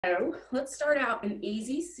So let's start out in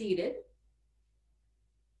easy seated.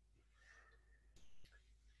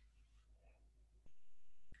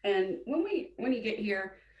 And when you get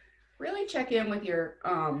here, really check in with your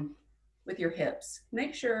hips.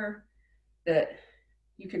 Make sure that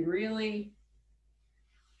you can really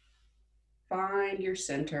find your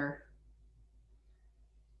center.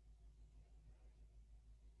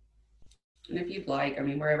 And if you'd like,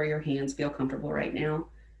 wherever your hands feel comfortable right now,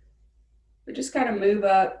 but just kind of move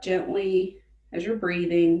up gently as you're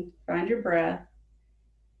breathing. Find your breath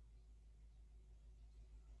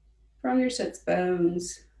from your sits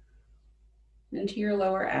bones into your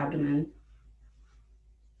lower abdomen.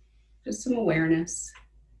 Just some awareness.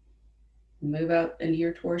 Move up into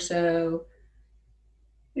your torso,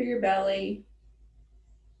 through your belly,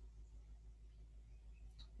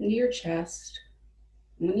 into your chest.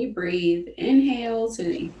 When you breathe, inhale so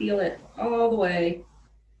that you feel it all the way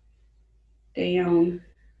down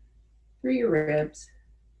through your ribs.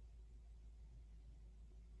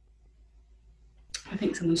 I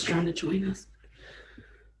think someone's trying to join us.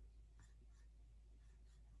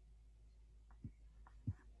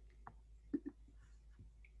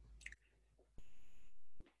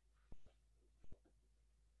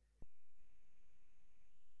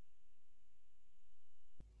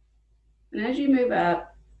 And as you move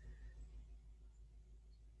up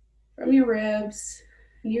from your ribs,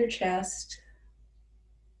 your chest,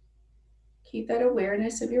 keep that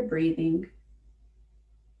awareness of your breathing.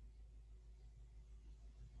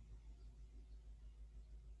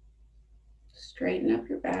 Straighten up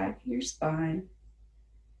your back, your spine.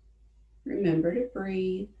 Remember to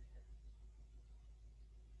breathe.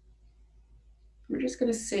 We're just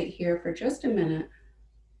going to sit here for just a minute.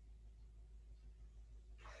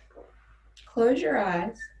 Close your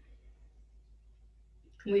eyes.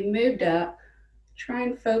 We moved up. Try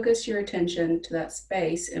and focus your attention to that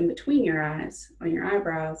space in between your eyes, on your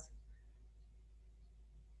eyebrows.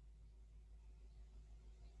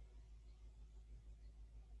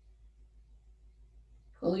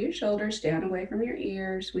 Pull your shoulders down away from your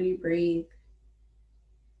ears when you breathe.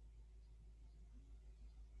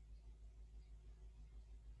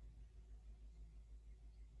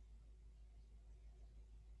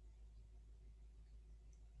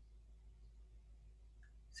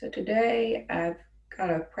 So today I've got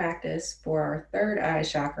a practice for our third eye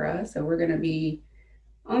chakra. So we're going to be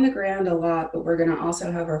on the ground a lot, but we're going to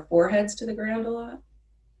also have our foreheads to the ground a lot.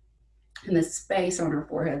 And the space on our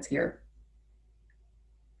foreheads here.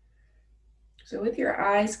 So with your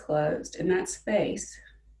eyes closed in that space,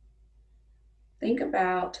 think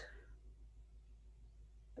about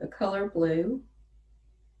the color blue,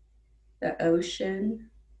 the ocean,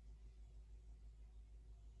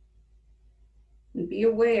 and be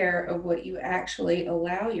aware of what you actually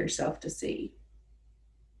allow yourself to see.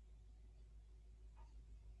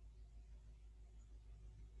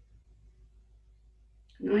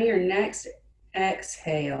 And on your next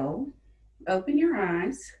exhale, open your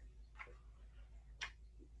eyes.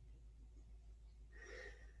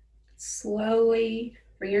 Slowly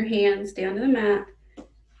bring your hands down to the mat.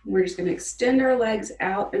 We're just going to extend our legs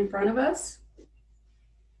out in front of us.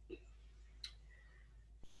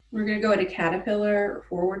 We're going to go into caterpillar,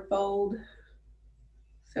 forward fold.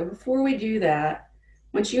 So before we do that,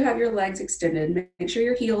 once you have your legs extended, make sure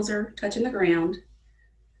your heels are touching the ground.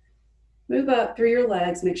 Move up through your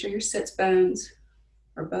legs. Make sure your sits bones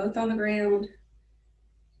are both on the ground.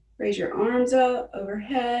 Raise your arms up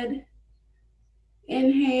overhead.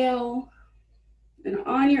 Inhale. And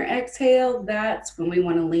on your exhale, that's when we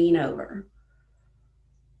want to lean over.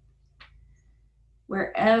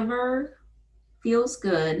 Wherever feels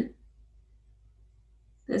good.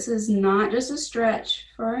 This is not just a stretch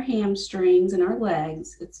for our hamstrings and our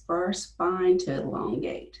legs, it's for our spine to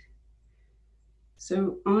elongate.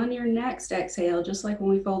 So on your next exhale, just like when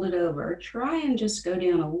we fold it over, try and just go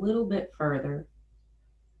down a little bit further,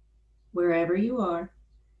 wherever you are.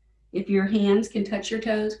 If your hands can touch your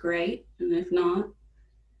toes, great. And if not,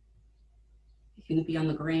 you can be on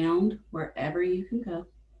the ground, wherever you can go.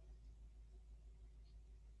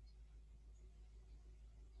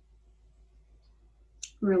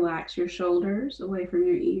 Relax your shoulders away from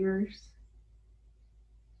your ears.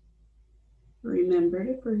 Remember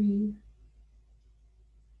to breathe.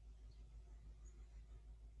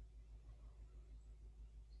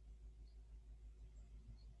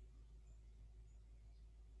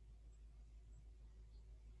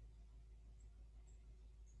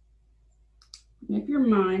 If your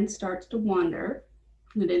mind starts to wander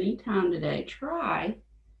at any time today, try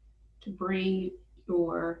to bring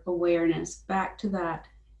your awareness back to that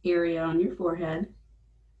area on your forehead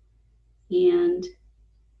and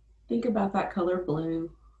Think about that color blue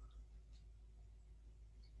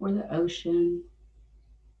or the ocean.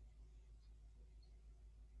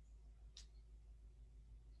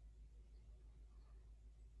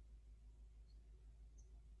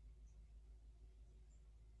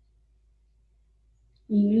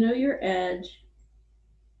 You know your edge.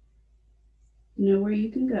 You know where you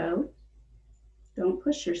can go. Don't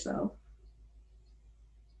push yourself.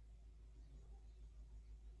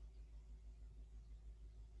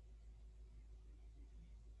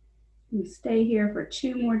 And stay here for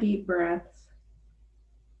 2 more deep breaths.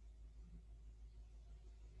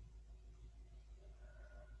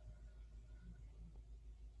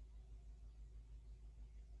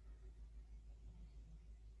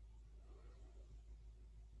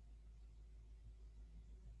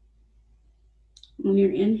 On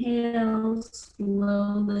your inhale,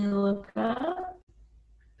 slowly look up.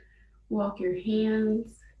 Walk your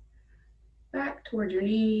hands back toward your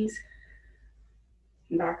knees.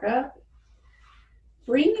 Back up.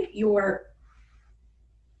 Bring your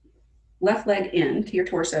left leg in to your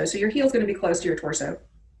torso. So your heel is going to be close to your torso.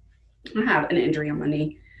 I have an injury on my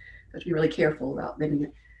knee. I have to be really careful about bending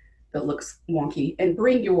it. That looks wonky. And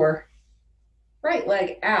bring your right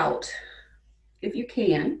leg out, if you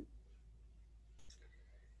can,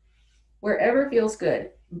 wherever feels good.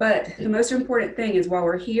 But the most important thing is while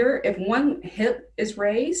we're here, if one hip is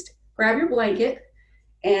raised, grab your blanket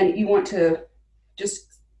and you want to just,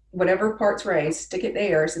 whatever part's raised, stick it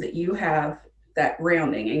there so that you have that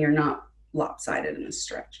rounding and you're not lopsided in this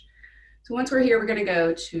stretch. So once we're here, we're going to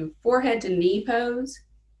go to forehead to knee pose.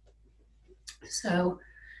 So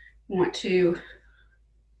you want to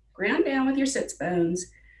ground down with your sits bones.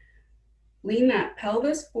 Lean that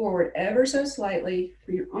pelvis forward ever so slightly.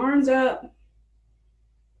 Bring your arms up.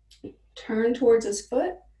 Turn towards this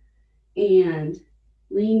foot and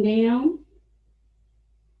lean down.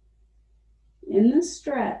 In the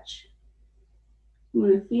stretch, you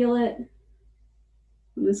want to feel it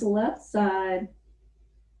on this left side.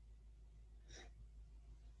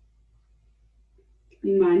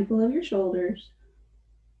 Be mindful of your shoulders.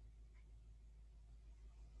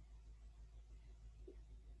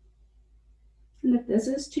 And if this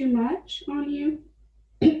is too much on you,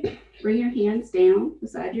 bring your hands down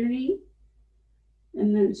beside your knee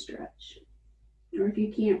and then stretch. Or if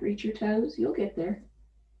you can't reach your toes, you'll get there.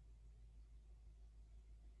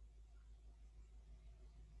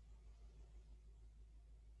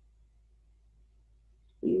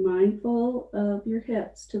 Be mindful of your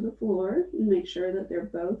hips to the floor and make sure that they're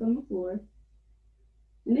both on the floor.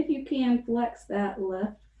 And if you can, flex that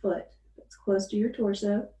left foot that's close to your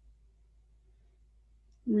torso.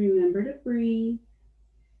 Remember to breathe.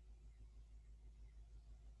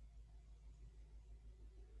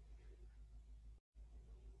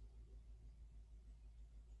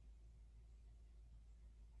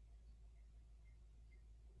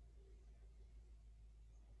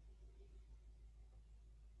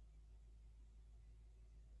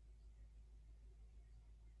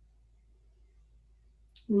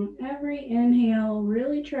 On every inhale,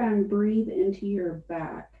 really try and breathe into your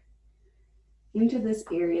back, into this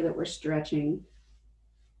area that we're stretching.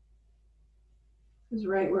 This is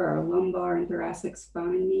right where our lumbar and thoracic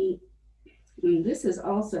spine meet. And this is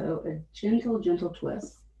also a gentle, gentle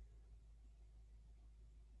twist.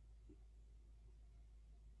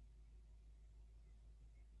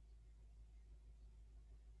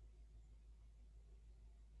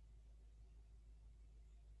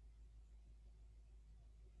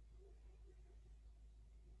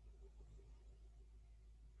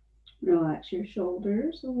 Relax your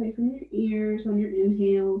shoulders away from your ears on your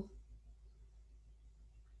inhale.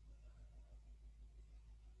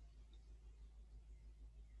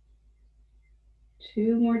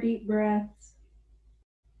 Two more deep breaths.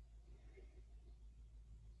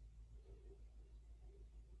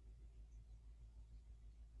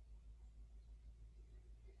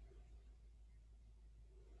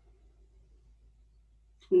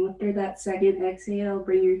 And after that second exhale,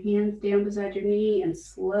 bring your hands down beside your knee and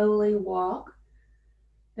slowly walk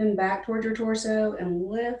them back towards your torso and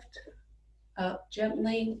lift up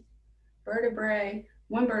gently, vertebrae,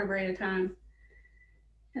 one vertebrae at a time.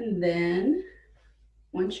 And then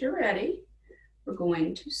once you're ready, we're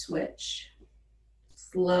going to switch.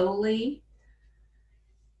 Slowly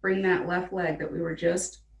bring that left leg that we were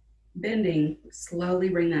just bending, slowly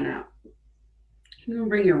bring that out. You're going to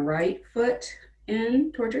bring your right foot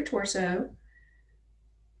in towards your torso.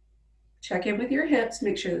 Check in with your hips,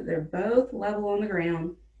 make sure that they're both level on the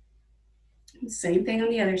ground. Same thing on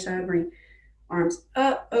the other side. Bring arms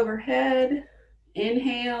up overhead.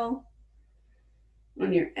 Inhale.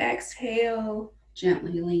 On your exhale,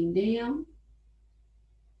 Gently lean down.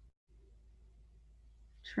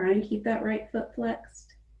 Try and keep that right foot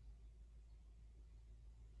flexed.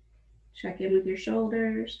 Check in with your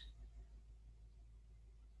shoulders.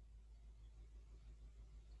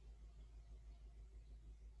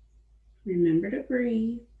 Remember to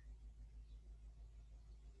breathe.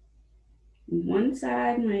 One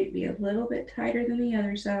side might be a little bit tighter than the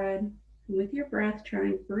other side. With your breath, try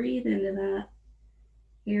and breathe into that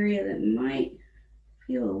area that might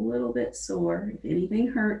feel a little bit sore. If anything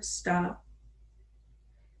hurts, stop.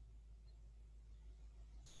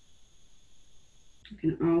 You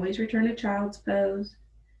can always return to child's pose.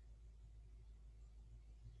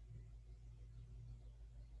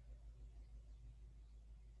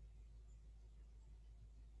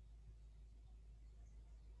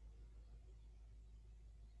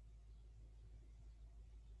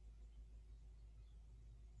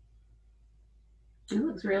 It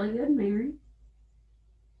looks really good, Mary.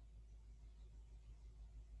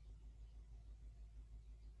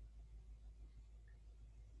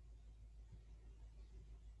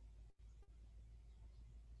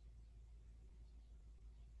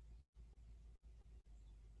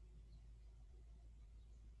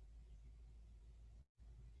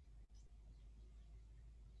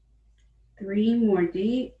 Three more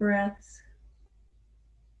deep breaths.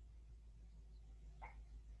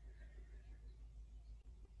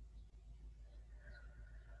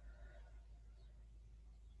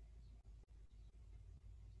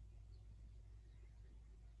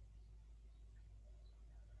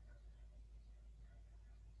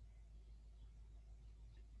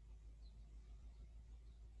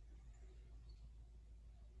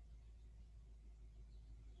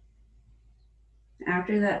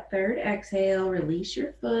 After that third exhale, release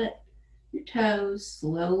your foot, your toes.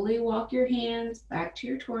 Slowly walk your hands back to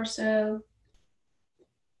your torso.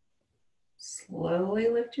 Slowly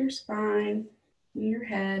lift your spine and your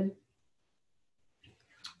head.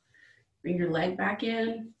 Bring your leg back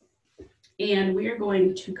in. And we are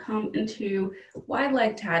going to come into wide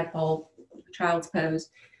leg tadpole, child's pose.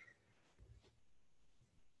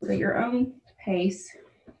 At your own pace.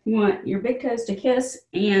 You want your big toes to kiss,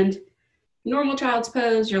 and normal child's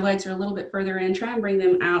pose, your legs are a little bit further in. Try and bring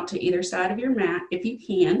them out to either side of your mat if you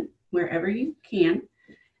can, wherever you can.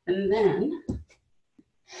 And then,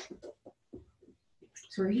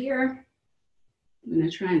 so we're here. I'm going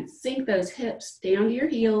to try and sink those hips down to your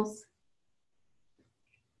heels.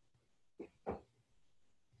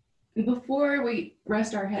 Before we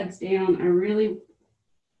rest our heads down, I really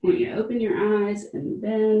want you to open your eyes and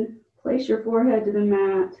then place your forehead to the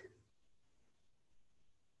mat.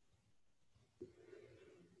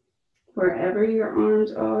 Wherever your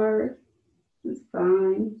arms are, it's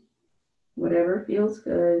fine. Whatever feels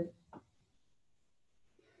good.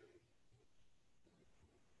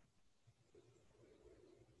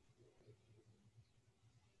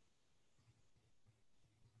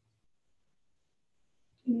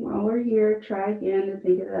 While we're here, try again to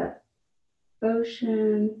think of that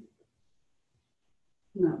ocean,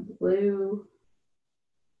 that blue.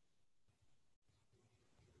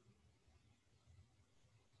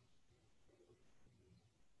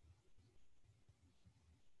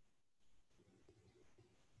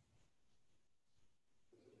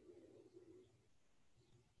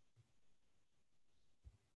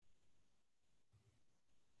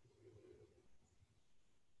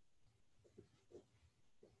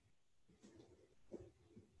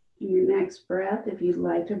 In your next breath, if you'd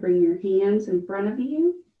like to bring your hands in front of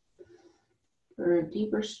you for a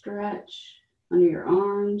deeper stretch under your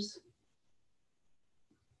arms.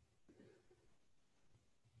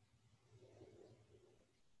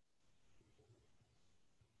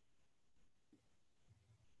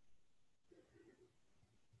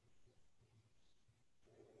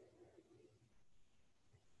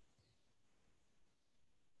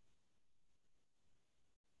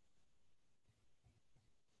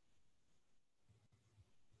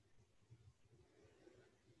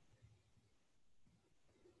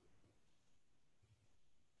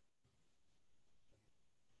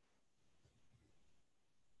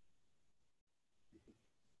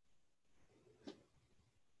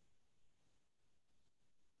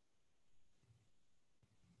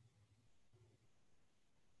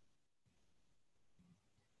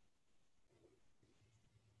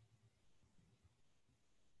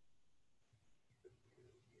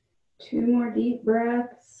 Two more deep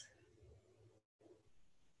breaths.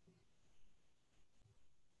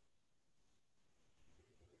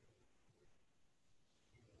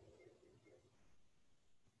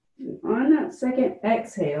 And on that second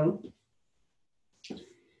exhale,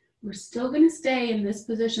 we're still going to stay in this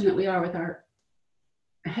position that we are with our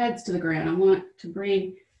heads to the ground. I want to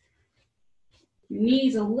bring your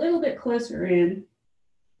knees a little bit closer in.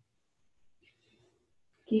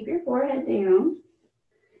 Keep your forehead down.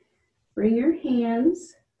 Bring your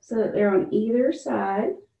hands so that they're on either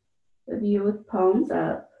side of you with palms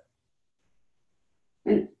up.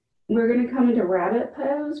 And we're going to come into rabbit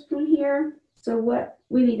pose from here. So what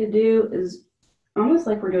we need to do is almost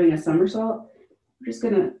like we're doing a somersault. We're just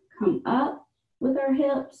going to come up with our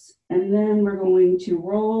hips, and then we're going to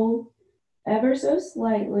roll ever so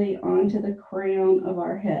slightly onto the crown of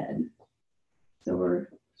our head. So we're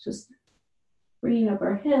just bringing up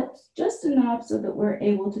our hips just enough so that we're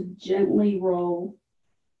able to gently roll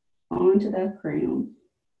onto that crown.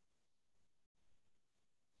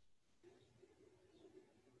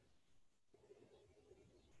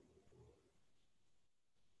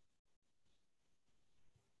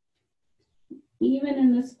 Even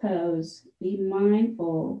in this pose, be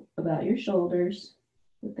mindful about your shoulders,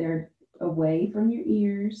 that they're away from your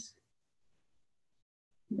ears.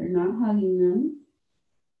 They're not hugging them.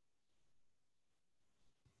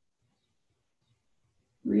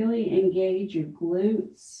 Really engage your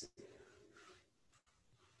glutes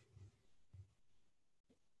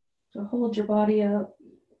to hold your body up.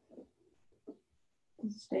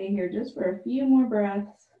 Stay here just for a few more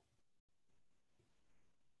breaths.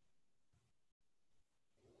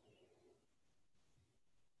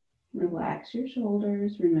 Relax your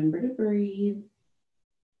shoulders. Remember to breathe.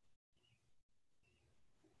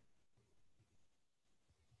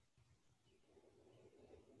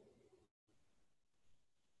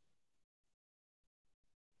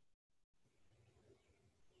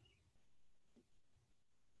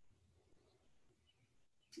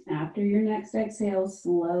 After your next exhale,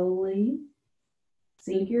 slowly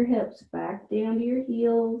sink your hips back down to your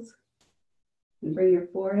heels and bring your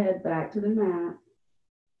forehead back to the mat.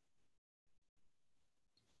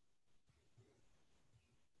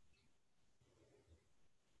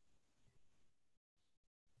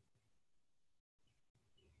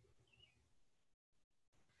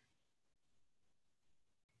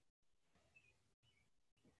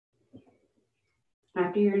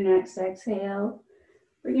 After your next exhale,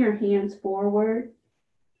 bring your hands forward.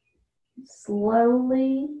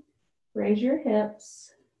 Slowly raise your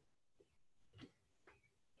hips.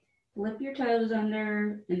 Flip your toes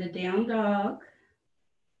under in the down dog.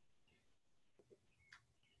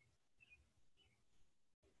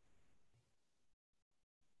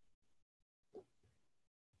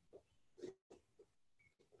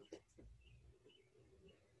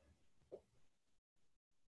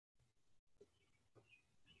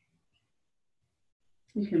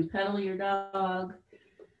 You can pedal your dog.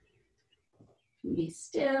 Be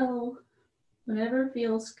still. Whatever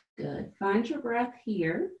feels good. Find your breath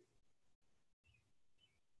here.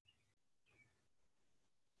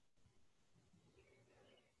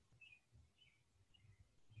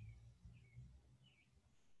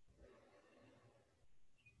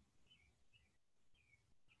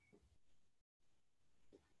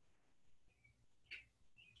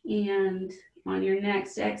 And on your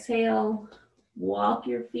next exhale, walk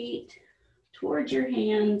your feet towards your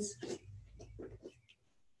hands.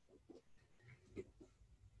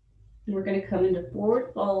 We're going to come into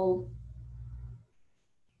forward fold.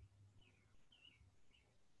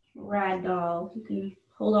 Ragdoll. You can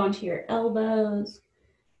hold on to your elbows.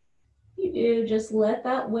 You do, just let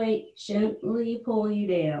that weight gently pull you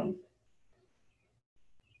down.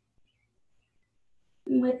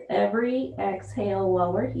 And with every exhale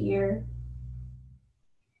while we're here,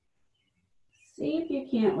 see if you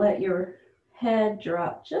can't let your head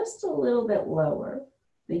drop just a little bit lower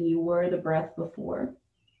than you were the breath before.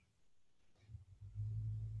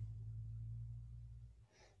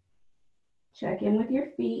 Check in with your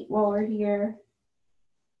feet while we're here.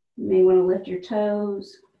 You may want to lift your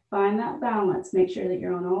toes. Find that balance. Make sure that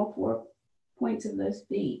you're on all 4 points of those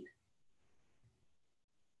feet.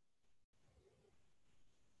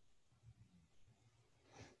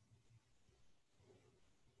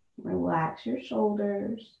 Relax your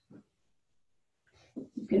shoulders.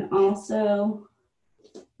 You can also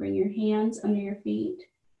bring your hands under your feet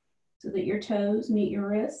so that your toes meet your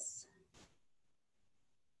wrists.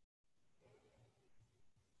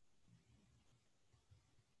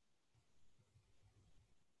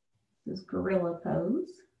 This is gorilla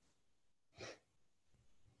pose.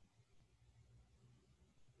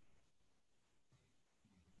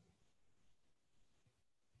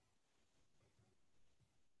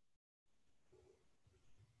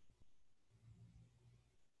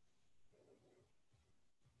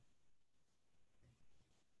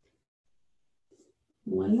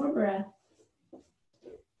 One more breath.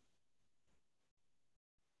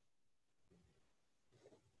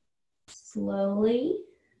 Slowly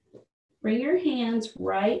bring your hands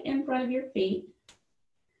right in front of your feet.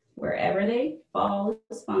 Wherever they fall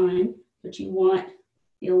is fine, but you want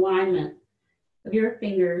the alignment of your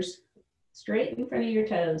fingers straight in front of your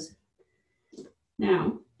toes.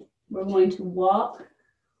 Now, we're going to walk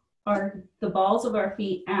the balls of our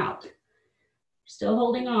feet out. Still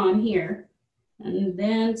holding on here. And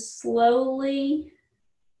then slowly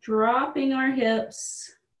dropping our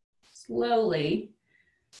hips slowly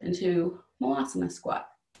into Malasana squat.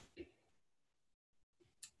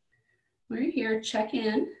 When you're here, check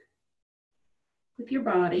in with your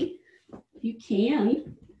body. You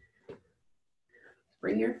can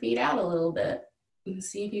bring your feet out a little bit and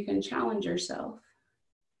see if you can challenge yourself.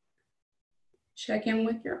 Check in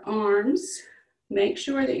with your arms. Make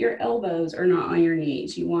sure that your elbows are not on your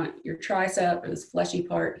knees. You want your tricep, or this fleshy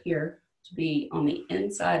part here, to be on the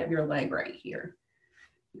inside of your leg right here.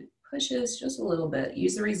 It pushes just a little bit.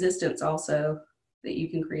 Use the resistance also that you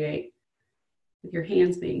can create with your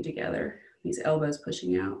hands being together, these elbows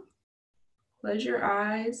pushing out. Close your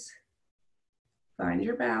eyes. Find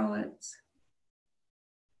your balance.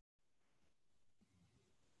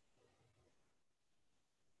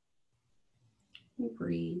 And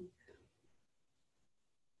breathe.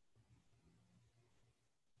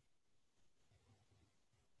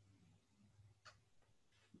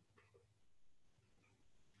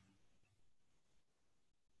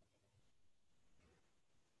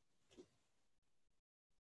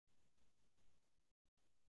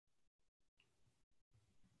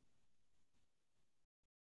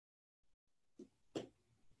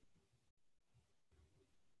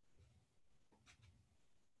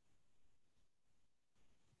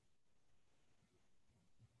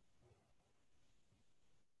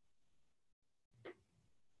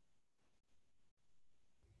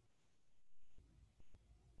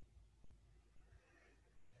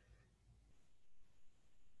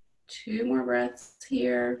 Two more breaths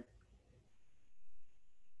here.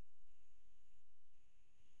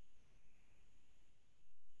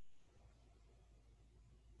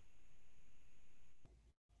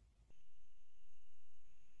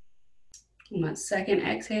 On that second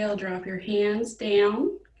exhale, drop your hands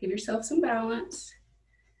down. Give yourself some balance.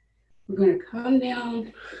 We're going to come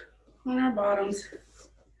down on our bottoms.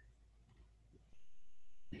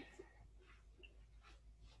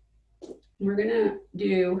 We're going to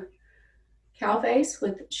do cow face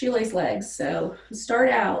with shoelace legs. So to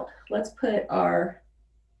start out, let's put our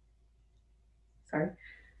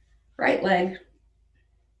left leg,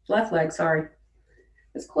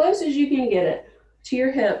 as close as you can get it to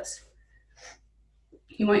your hips.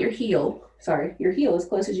 You want your heel as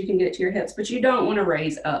close as you can get it to your hips, but you don't want to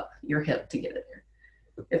raise up your hip to get it there,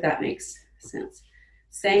 if that makes sense.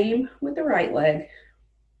 Same with the right leg.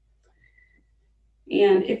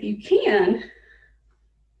 And if you can,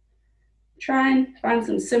 try and find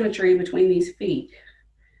some symmetry between these feet,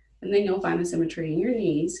 and then you'll find the symmetry in your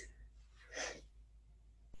knees.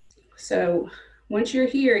 So once you're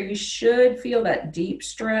here, you should feel that deep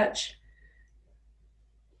stretch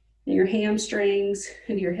in your hamstrings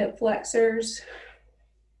and your hip flexors.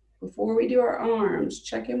 Before we do our arms,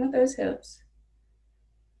 check in with those hips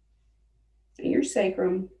and your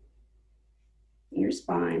sacrum and your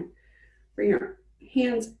spine. Bring your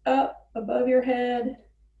hands up above your head.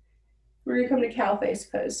 We're going to come to cow face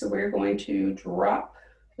pose. So we're going to drop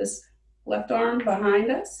this left arm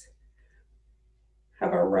behind us.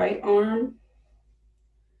 Have our right arm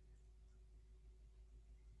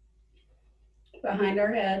behind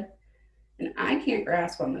our head. And I can't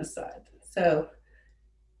grasp on this side. So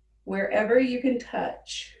wherever you can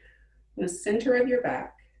touch in the center of your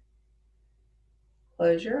back,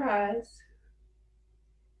 close your eyes.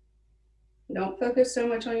 Don't focus so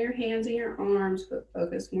much on your hands and your arms, but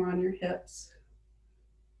focus more on your hips.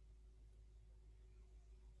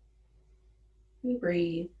 And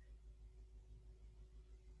breathe.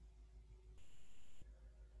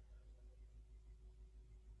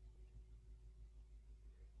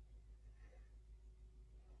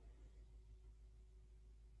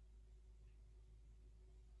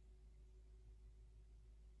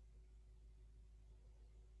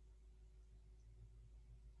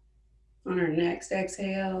 On our next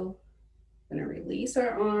exhale, we're going to release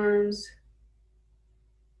our arms.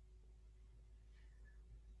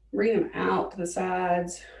 Bring them out to the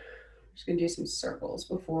sides. We're just going to do some circles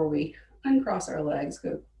before we uncross our legs.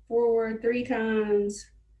 Go forward 3 times,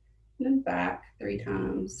 and then back 3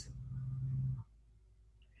 times.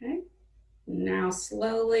 Okay. Now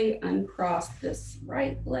slowly uncross this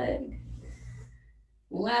right leg,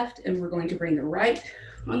 left, and we're going to bring the right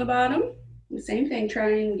on the bottom. The same thing, try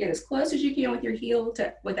and get as close as you can with your heel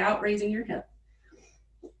to, without raising your hip.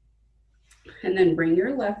 And then bring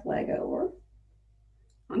your left leg over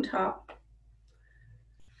on top.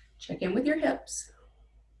 Check in with your hips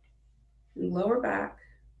and lower back.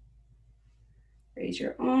 Raise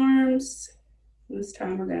your arms. This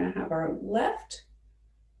time we're going to have our left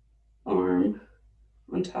arm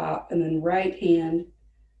on top and then right hand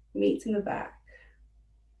meets in the back.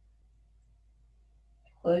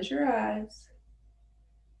 Close your eyes.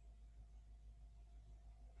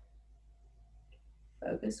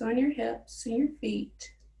 Focus on your hips and your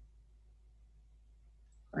feet.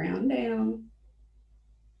 Ground down.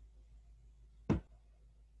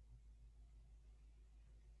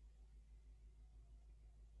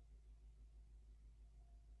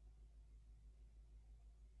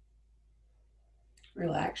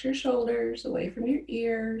 Relax your shoulders away from your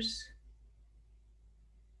ears.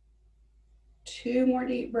 2 more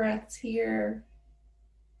deep breaths here.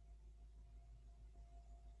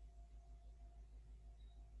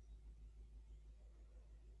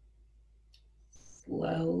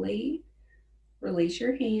 Slowly release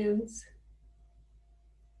your hands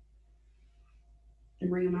and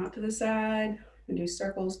bring them out to the side and do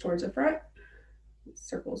circles towards the front,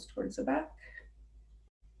 circles towards the back.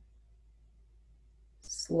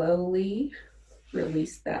 Slowly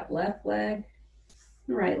release that left leg,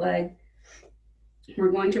 right leg.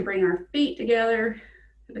 We're going to bring our feet together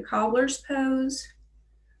to the cobbler's pose.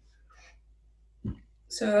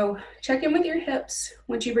 So check in with your hips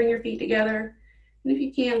once you bring your feet together. And if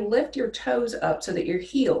you can, lift your toes up so that your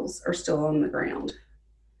heels are still on the ground.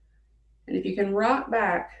 And if you can rock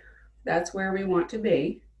back, that's where we want to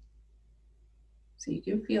be. So you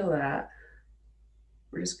can feel that.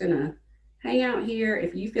 We're just gonna hang out here.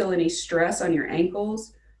 If you feel any stress on your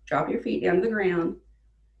ankles, drop your feet down to the ground.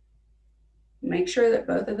 Make sure that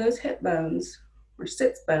both of those hip bones or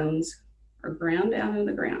sits bones are ground down in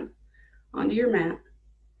the ground onto your mat.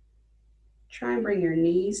 Try and bring your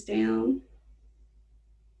knees down.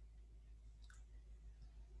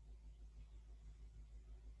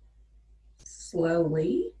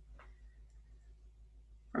 Slowly,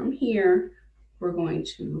 from here, we're going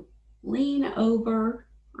to lean over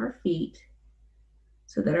our feet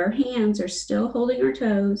so that our hands are still holding our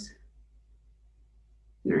toes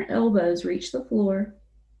and our elbows reach the floor.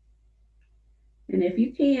 And if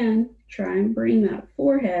you can, try and bring that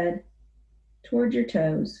forehead towards your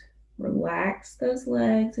toes. Relax those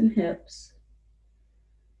legs and hips.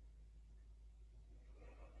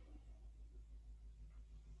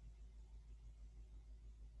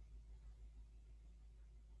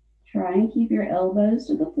 Try and keep your elbows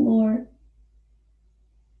to the floor.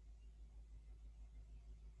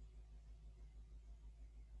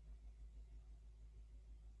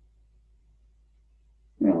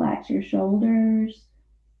 Relax your shoulders.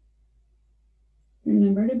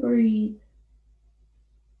 Remember to breathe.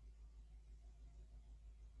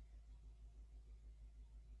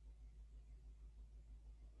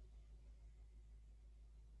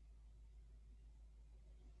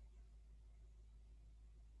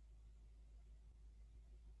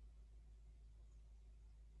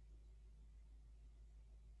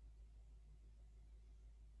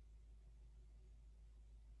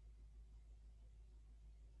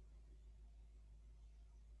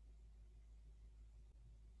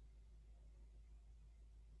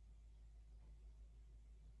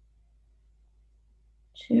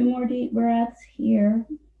 Two more deep breaths here.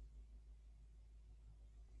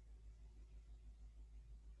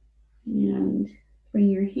 And bring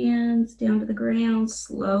your hands down to the ground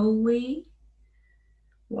slowly.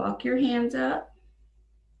 Walk your hands up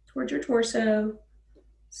towards your torso.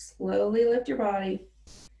 Slowly lift your body.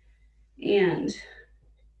 And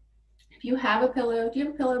if you have a pillow, do you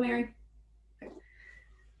have a pillow, Mary?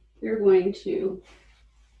 We're going to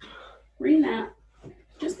bring that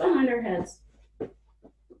just behind our heads.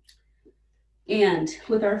 And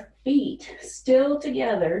with our feet still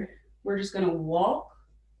together, we're just going to walk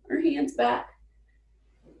our hands back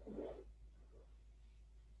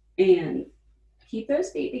and keep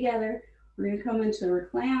those feet together. We're going to come into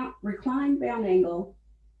a recline bound angle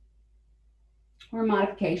or a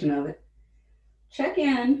modification of it. Check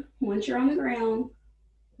in once you're on the ground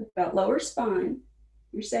with that lower spine,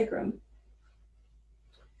 your sacrum.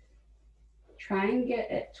 Try and get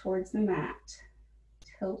it towards the mat.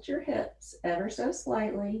 Tilt your hips ever so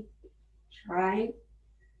slightly. Try and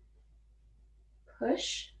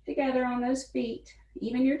push together on those feet,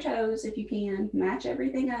 even your toes if you can. Match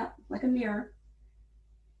everything up like a mirror.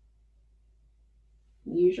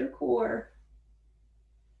 Use your core.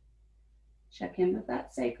 Check in with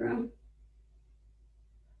that sacrum.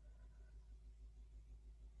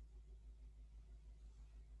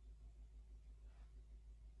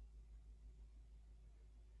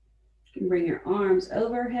 You can bring your arms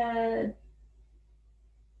overhead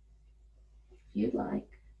if you'd like.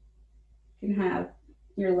 You can have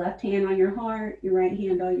your left hand on your heart, your right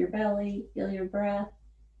hand on your belly. Feel your breath.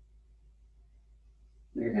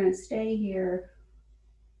 We're going to stay here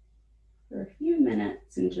for a few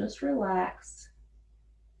minutes and just relax.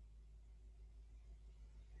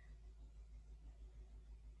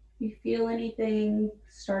 If you feel anything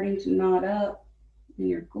starting to knot up in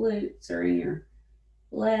your glutes or in your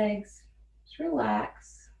legs, just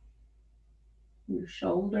relax. Your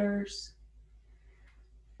shoulders.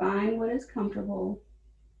 Find what is comfortable.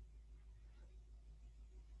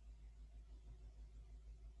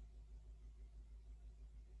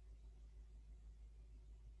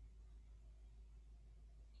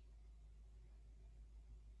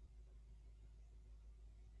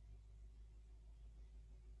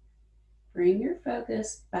 Bring your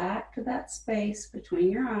focus back to that space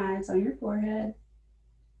between your eyes on your forehead.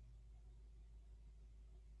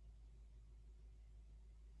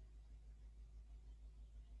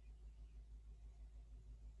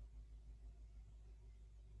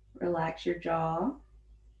 Relax your jaw.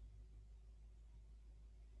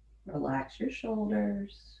 Relax your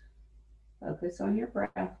shoulders. Focus on your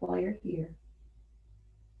breath while you're here.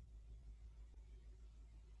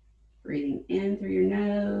 Breathing in through your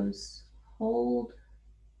nose. Hold.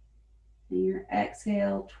 And your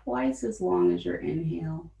exhale twice as long as your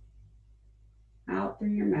inhale. Out through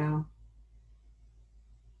your mouth.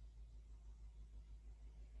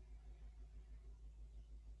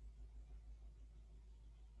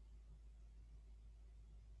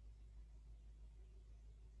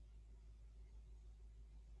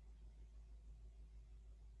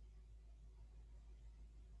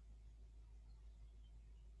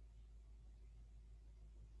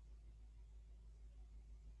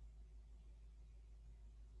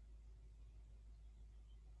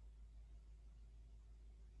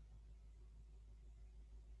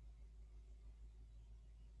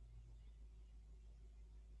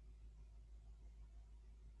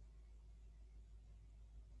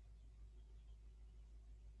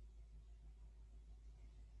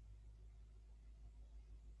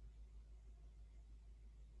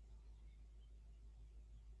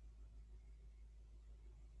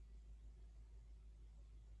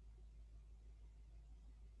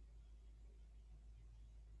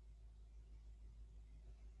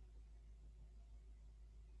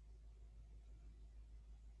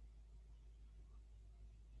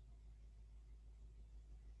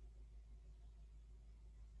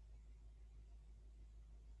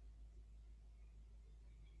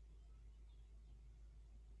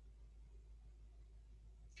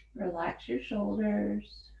 Relax your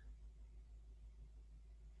shoulders.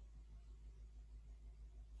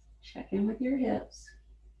 Check in with your hips.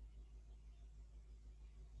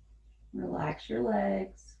 Relax your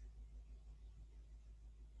legs.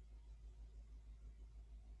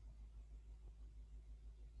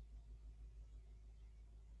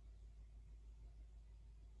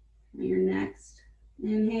 Your next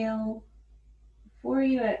inhale, before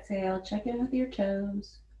you exhale, check in with your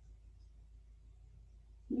toes,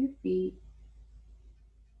 your feet.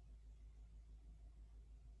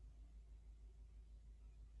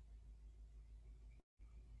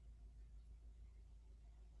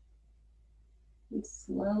 And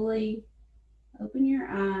slowly open your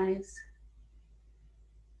eyes,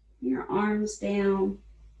 your arms down,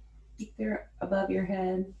 they're above your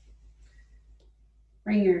head.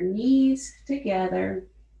 Bring your knees together.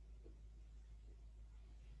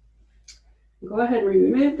 Go ahead and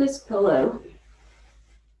remove this pillow.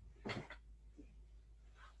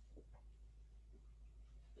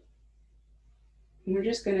 We're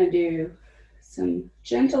just going to do some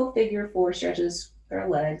gentle figure 4 stretches with our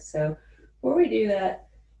legs. So before we do that,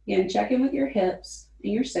 again, check in with your hips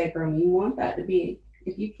and your sacrum. You want that to be,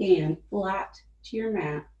 if you can, flat to your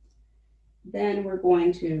mat. Then we're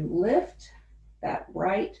going to lift that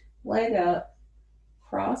right leg up,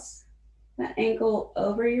 cross that ankle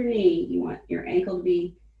over your knee. You want your ankle to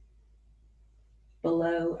be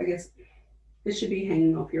below, I guess this should be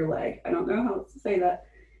hanging off your leg. I don't know how to say that.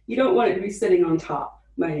 You don't want it to be sitting on top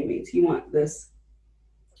by any means. You want this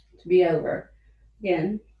to be over.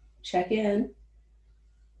 Again, check in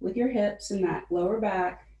with your hips and that lower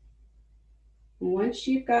back. And once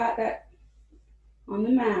you've got that on the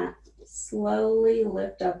mat, slowly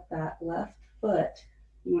lift up that left foot.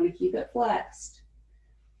 You want to keep it flexed.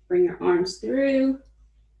 Bring your arms through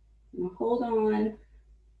and hold on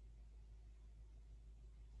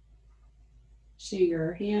to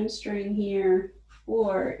your hamstring here,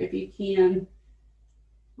 or if you can,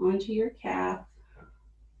 onto your calf.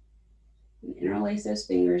 And interlace those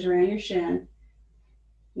fingers around your shin.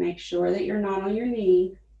 Make sure that you're not on your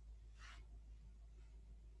knee.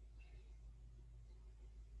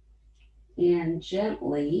 And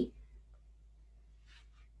gently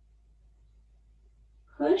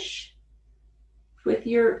push with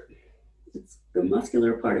it's the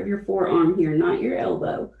muscular part of your forearm here, not your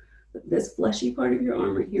elbow, but this fleshy part of your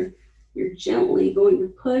arm right here. You're gently going to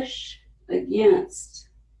push against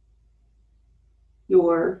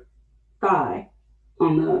your thigh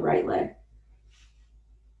on the right leg.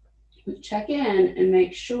 Check in and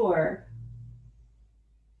make sure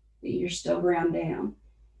that you're still ground down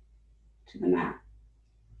to the mat.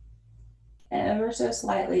 Ever so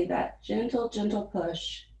slightly, that gentle, gentle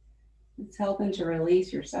push. It's helping to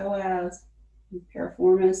release your psoas,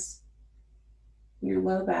 piriformis, your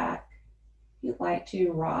low back. You'd like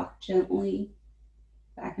to rock gently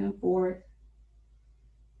back and forth.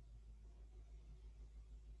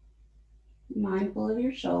 Mindful of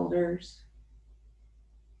your shoulders.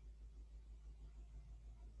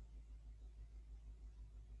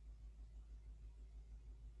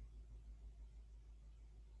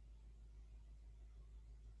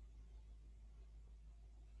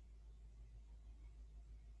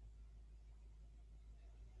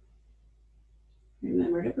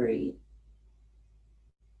 Remember to breathe.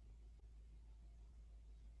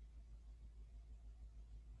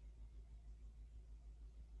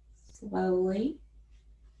 Slowly,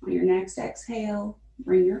 on your next exhale,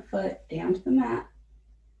 bring your foot down to the mat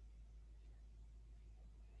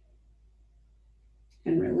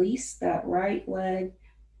and release that right leg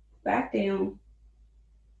back down.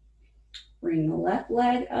 Bring the left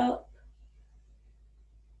leg up,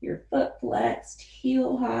 your foot flexed,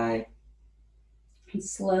 heel high, and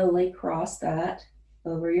slowly cross that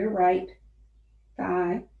over your right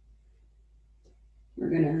thigh. We're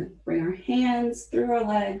going to bring our hands through our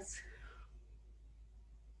legs.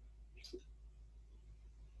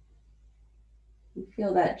 And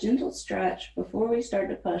feel that gentle stretch before we start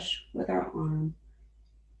to push with our arm.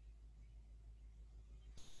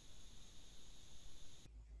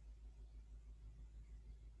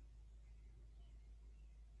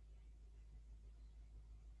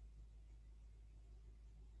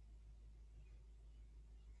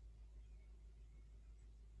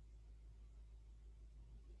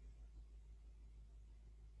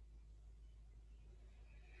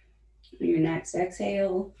 On your next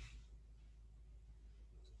exhale,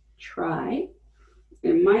 try.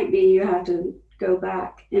 It might be you have to go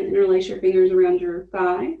back and interlace your fingers around your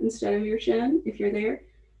thigh instead of your shin if you're there.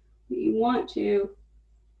 But you want to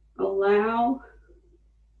allow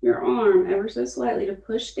your arm ever so slightly to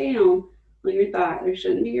push down on your thigh. There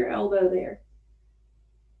shouldn't be your elbow there.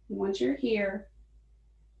 And once you're here,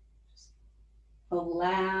 just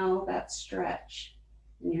allow that stretch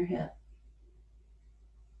in your hip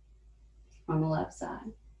on the left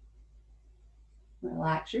side.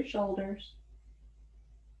 Relax your shoulders.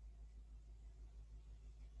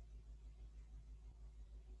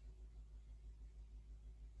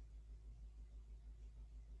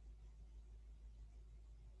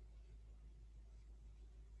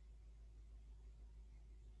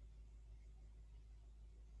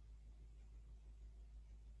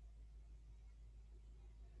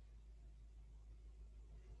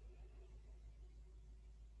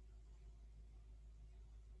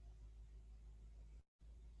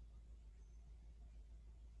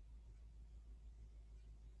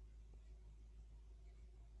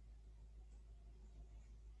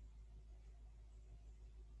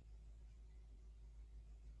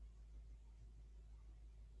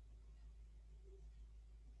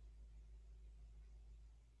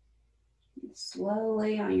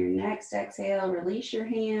 Slowly on your next exhale, release your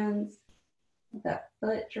hands. Let that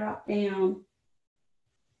foot drop down.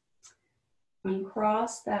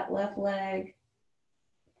 Uncross that left leg.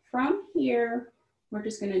 From here, we're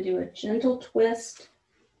just going to do a gentle twist.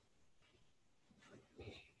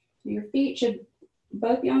 Your feet should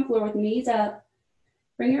both be on the floor with knees up.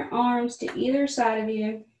 Bring your arms to either side of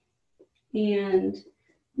you and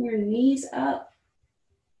your knees up.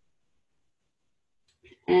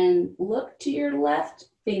 And look to your left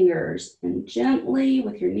fingers and gently,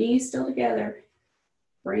 with your knees still together,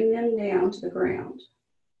 bring them down to the ground.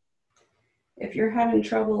 If you're having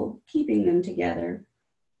trouble keeping them together,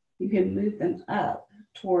 you can move them up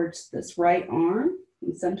towards this right arm,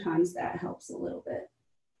 and sometimes that helps a little bit.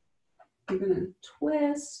 You're going to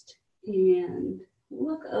twist and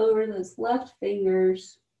look over those left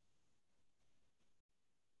fingers.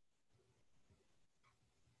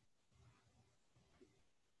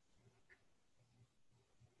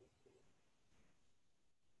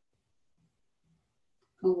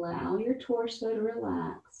 Allow your torso to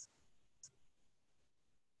relax.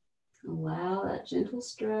 Allow that gentle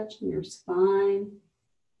stretch in your spine.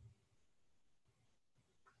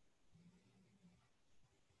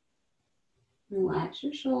 Relax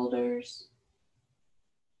your shoulders.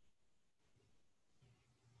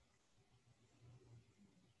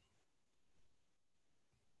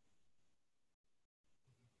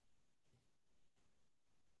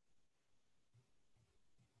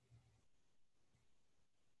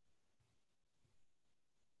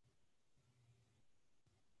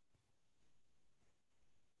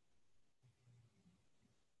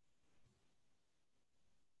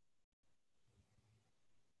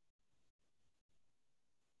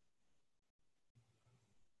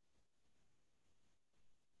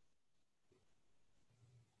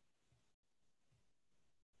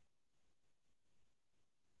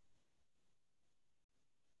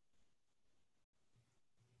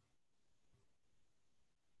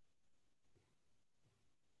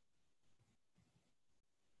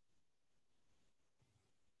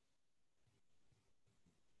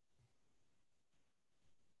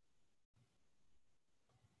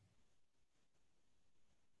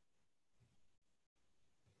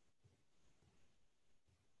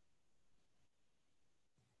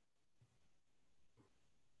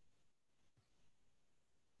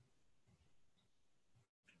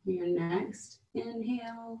 Your next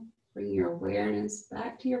inhale, bring your awareness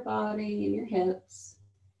back to your body and your hips.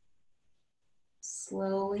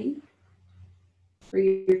 Slowly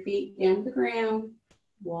bring your feet down to the ground.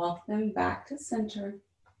 Walk them back to center.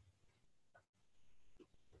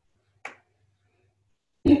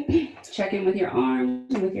 Check in with your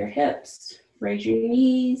arms and with your hips. Raise your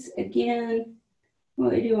knees again.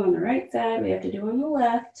 What we do on the right side, we have to do on the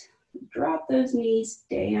left. Drop those knees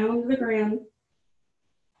down to the ground.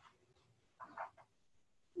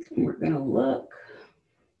 And we're going to look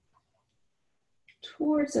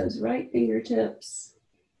towards those right fingertips.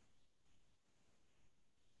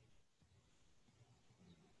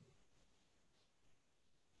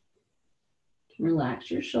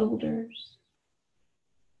 Relax your shoulders.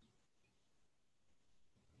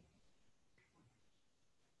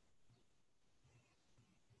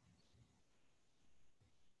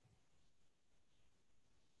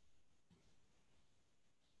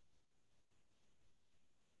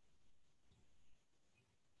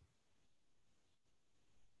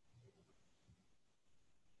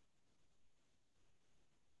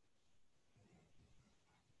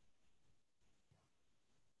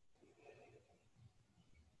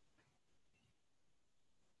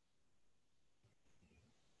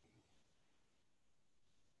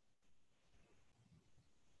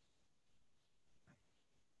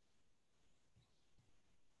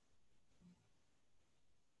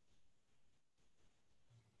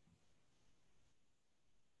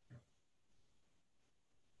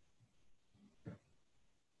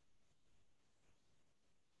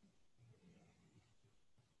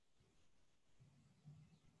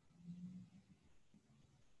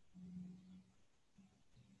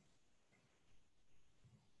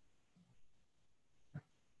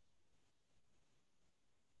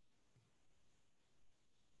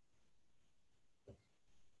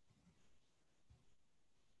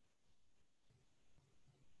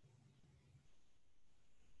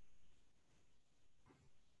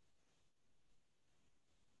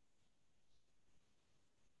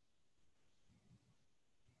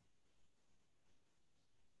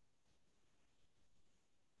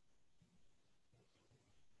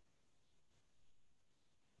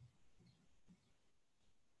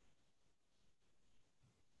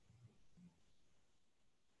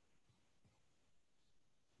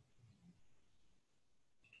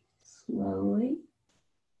 Slowly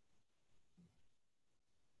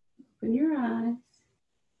open your eyes.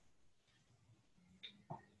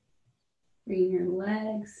 Bring your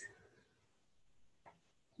legs,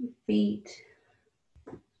 feet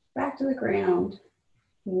back to the ground.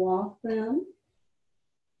 Walk them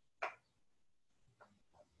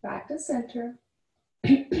back to center.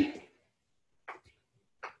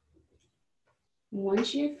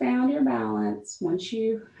 Once you've found your balance, once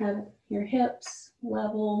you have your hips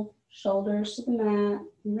level, shoulders to the mat,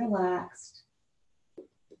 and relaxed,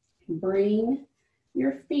 bring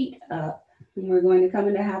your feet up. And we're going to come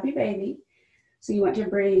into happy baby. So you want to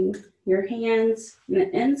bring your hands on the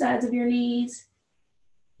insides of your knees.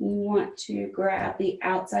 You want to grab the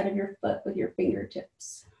outside of your foot with your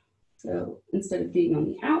fingertips. So instead of being on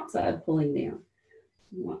the outside, pulling down,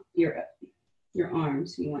 you want your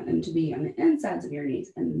arms, you want them to be on the insides of your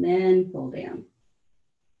knees and then pull down.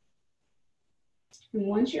 And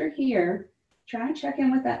once you're here, try and check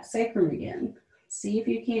in with that sacrum again. See if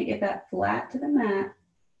you can't get that flat to the mat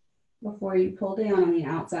before you pull down on the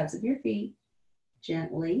outsides of your feet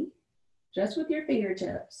gently, just with your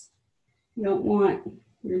fingertips. You don't want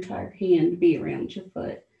your entire hand to be around your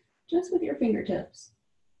foot, just with your fingertips.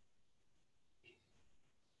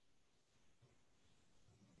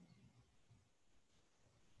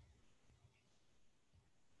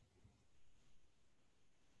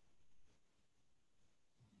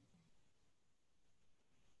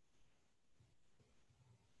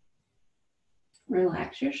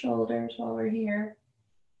 Relax your shoulders while we're here.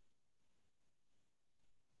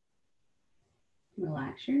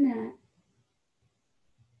 Relax your neck.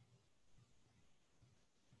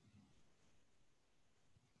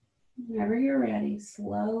 Whenever you're ready,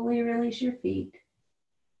 slowly release your feet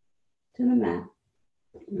to the mat.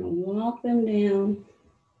 And walk them down.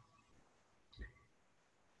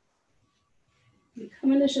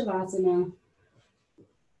 Come into Shavasana.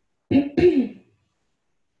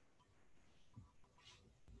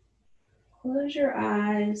 Close your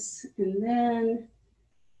eyes and then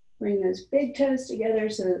bring those big toes together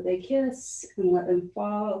so that they kiss and let them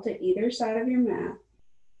fall to either side of your mat.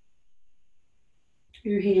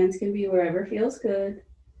 Your hands can be wherever feels good.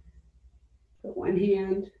 Put one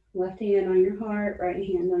hand, left hand on your heart, right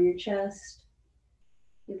hand on your chest.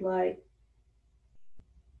 If you'd like,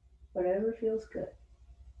 whatever feels good.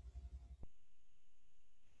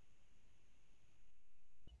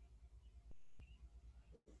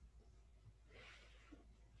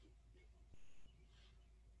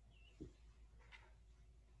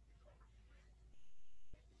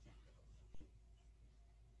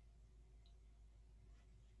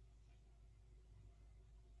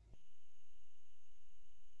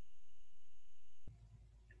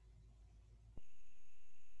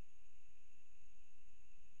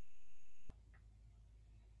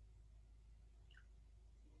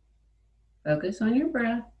 Focus on your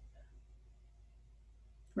breath.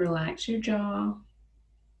 Relax your jaw.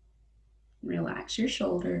 Relax your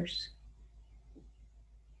shoulders.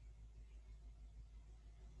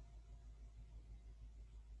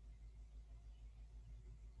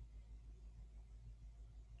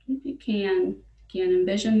 If you can, again,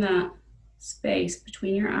 envision that space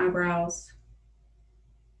between your eyebrows,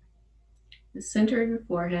 the center of your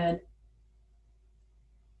forehead,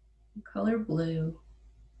 color blue,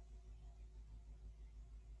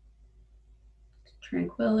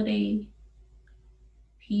 tranquility,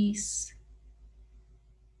 peace,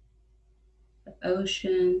 the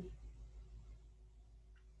ocean.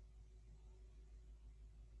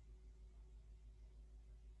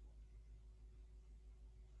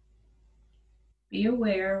 Be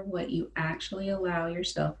aware of what you actually allow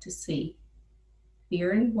yourself to see.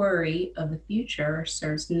 Fear and worry of the future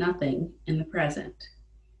serves nothing in the present.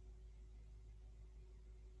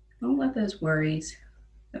 Don't let those worries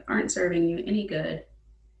that aren't serving you any good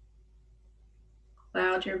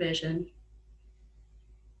cloud your vision.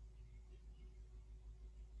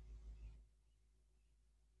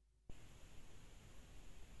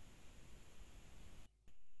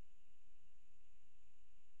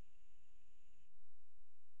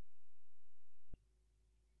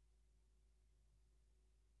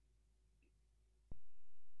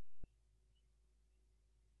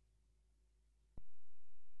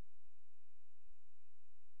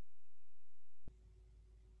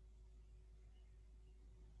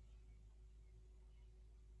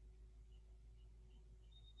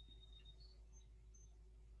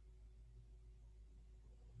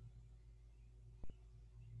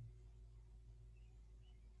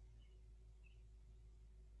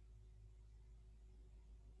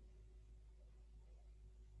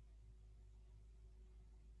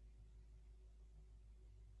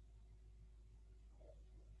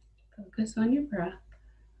 Focus on your breath.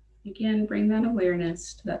 Again, bring that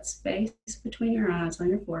awareness to that space between your eyes on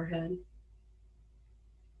your forehead.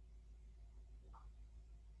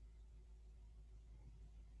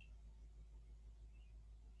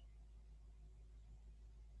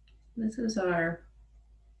 This is our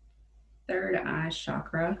third eye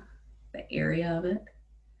chakra, the area of it.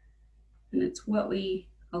 And it's what we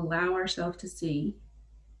allow ourselves to see.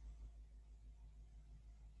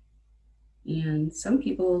 And some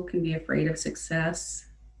people can be afraid of success,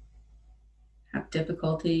 have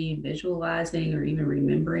difficulty visualizing or even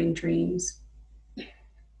remembering dreams.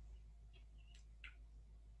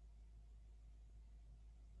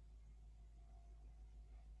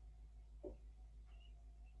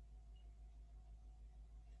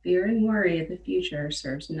 Fear and worry of the future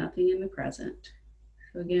serves nothing in the present.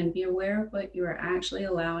 So again, be aware of what you are actually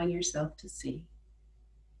allowing yourself to see.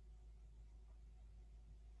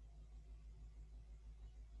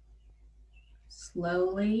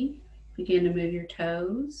 Slowly begin to move your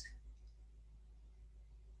toes.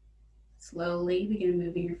 Slowly begin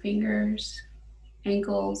moving your fingers,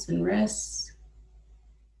 ankles and wrists,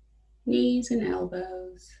 knees and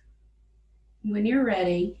elbows. When you're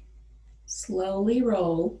ready, slowly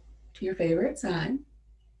roll to your favorite side.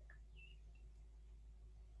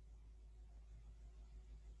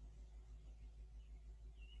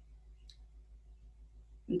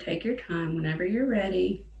 And take your time whenever you're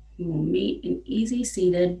ready. We'll meet in easy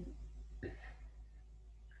seated.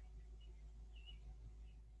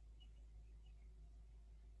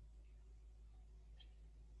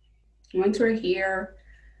 Once we're here,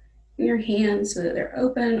 your hands so that they're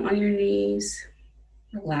open on your knees.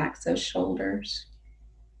 Relax those shoulders.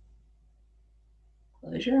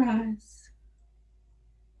 Close your eyes.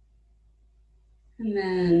 And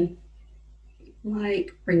then,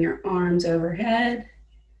 bring your arms overhead,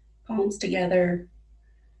 palms together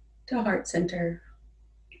to heart center.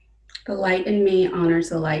 The light in me honors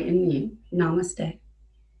the light in you. Namaste.